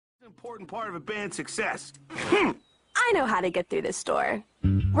Important part of a band's success. I know how to get through this door.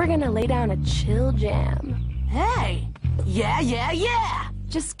 We're gonna lay down a chill jam. Hey! Yeah!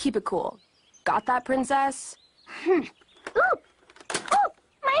 Just keep it cool. Got that, princess? Ooh! Ooh!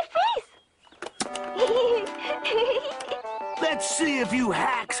 My face! Let's see if you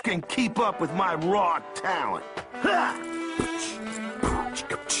hacks can keep up with my raw talent.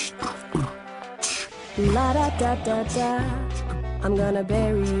 La da da da da. I'm gonna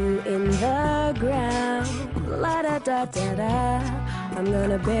bury you in the ground. La da da da da. I'm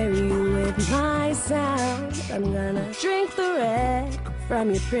gonna bury you with my sound. I'm gonna drink the red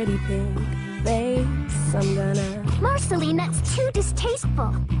from your pretty pink face. I'm gonna... Marceline, that's too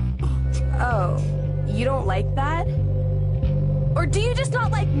distasteful. Oh, you don't like that? Or do you just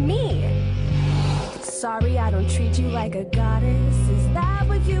not like me? Sorry, I don't treat you like a goddess. Is that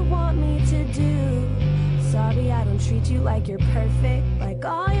what you want me to do? Sorry, I don't treat you like you're perfect, like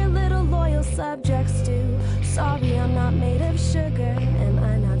all your little loyal subjects do. Sorry, I'm not made of sugar. Am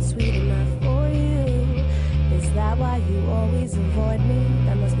I not sweet enough for you? Is that why you always avoid me?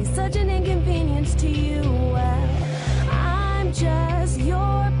 That must be such an inconvenience to you. Well, I'm just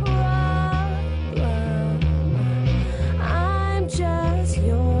your problem. I'm just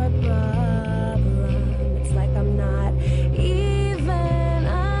your problem. It's like I'm not even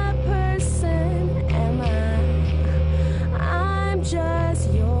a person, am I? I'm just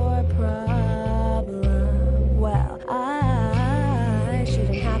your problem. Well, I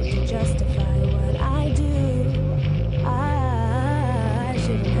shouldn't have to justify what I do. I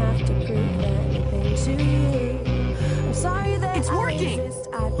shouldn't have to prove anything to you. I'm sorry that It's working!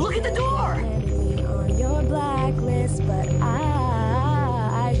 Look at the door! Me on your blacklist, but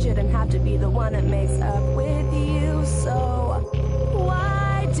I shouldn't have to be the one that makes up with you. So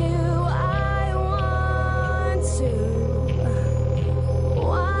why do I want to?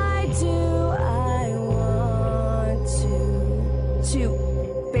 Why do I want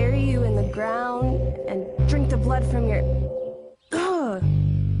to bury you in the ground and drink the blood from your... Ugh.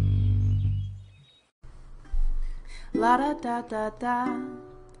 La da da da da.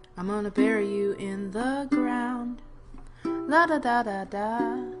 I'm gonna bury you in the ground. La da da da da.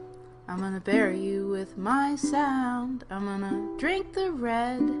 I'm gonna bury you with my sound. I'm gonna drink the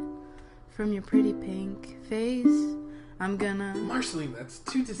red from your pretty pink face. I'm gonna... Marceline, that's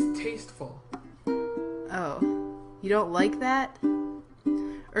too distasteful. Oh, you don't like that?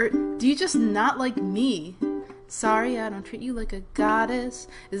 Or do you just not like me? Sorry, I don't treat you like a goddess.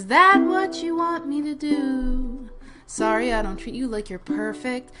 Is that what you want me to do? Sorry, I don't treat you like you're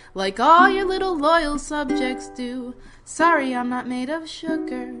perfect, like all your little loyal subjects do. Sorry, I'm not made of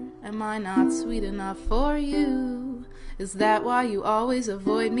sugar. Am I not sweet enough for you? Is that why you always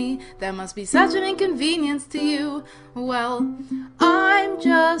avoid me? That must be such an inconvenience to you. Well, I'm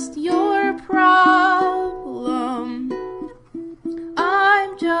just your problem.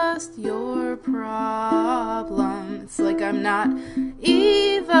 I'm just your problem. It's like I'm not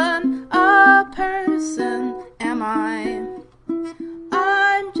even a person, am I?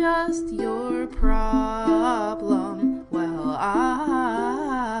 I'm just your problem. Well,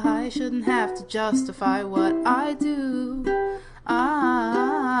 I shouldn't have to justify what I do.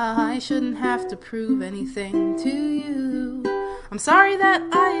 I shouldn't have to prove anything to you. I'm sorry that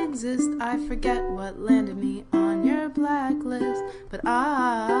I exist. I forget what landed me on your blacklist. But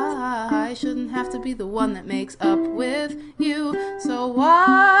I shouldn't have to be the one that makes up with you. So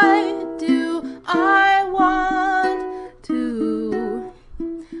why do I want to?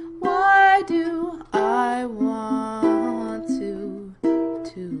 Why do I want to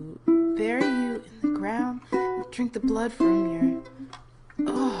bury you in the ground and drink the blood from your